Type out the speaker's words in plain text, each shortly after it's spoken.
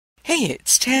Hey,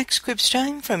 it's TaxQuips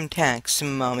time from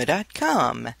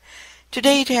TaxMama.com.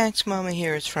 Today, TaxMama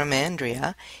hears from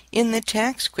Andrea in the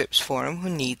TaxQuips Forum who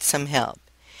needs some help.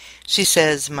 She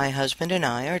says, my husband and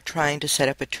I are trying to set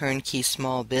up a turnkey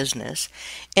small business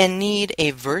and need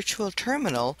a virtual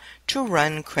terminal to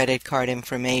run credit card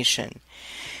information.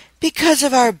 Because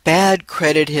of our bad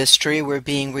credit history, we're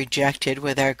being rejected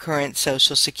with our current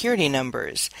Social Security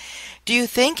numbers. Do you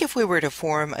think if we were to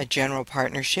form a general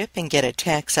partnership and get a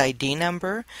tax ID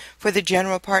number for the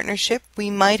general partnership, we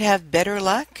might have better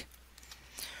luck?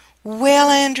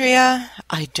 Well, Andrea,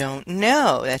 I don't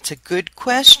know. That's a good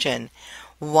question.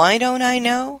 Why don't I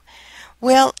know?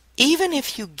 Well, even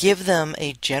if you give them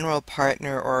a general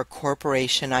partner or a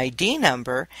corporation ID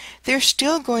number, they're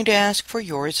still going to ask for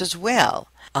yours as well.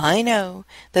 I know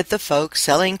that the folks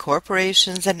selling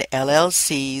corporations and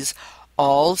LLCs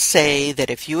all say that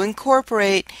if you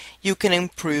incorporate, you can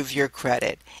improve your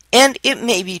credit. And it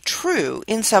may be true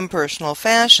in some personal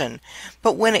fashion,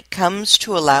 but when it comes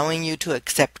to allowing you to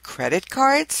accept credit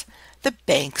cards, the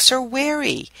banks are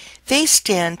wary. They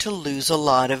stand to lose a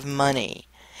lot of money.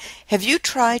 Have you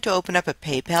tried to open up a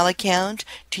PayPal account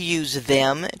to use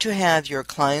them to have your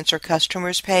clients or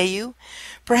customers pay you?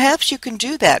 Perhaps you can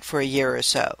do that for a year or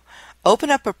so. Open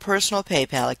up a personal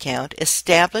PayPal account,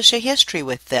 establish a history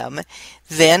with them,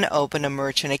 then open a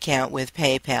merchant account with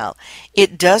PayPal.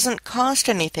 It doesn't cost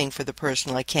anything for the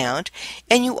personal account,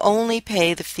 and you only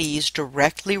pay the fees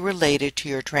directly related to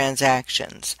your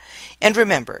transactions. And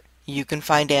remember, you can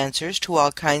find answers to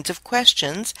all kinds of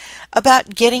questions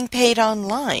about getting paid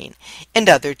online and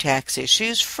other tax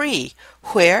issues free.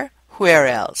 Where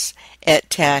else? At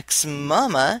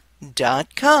TaxMama.com.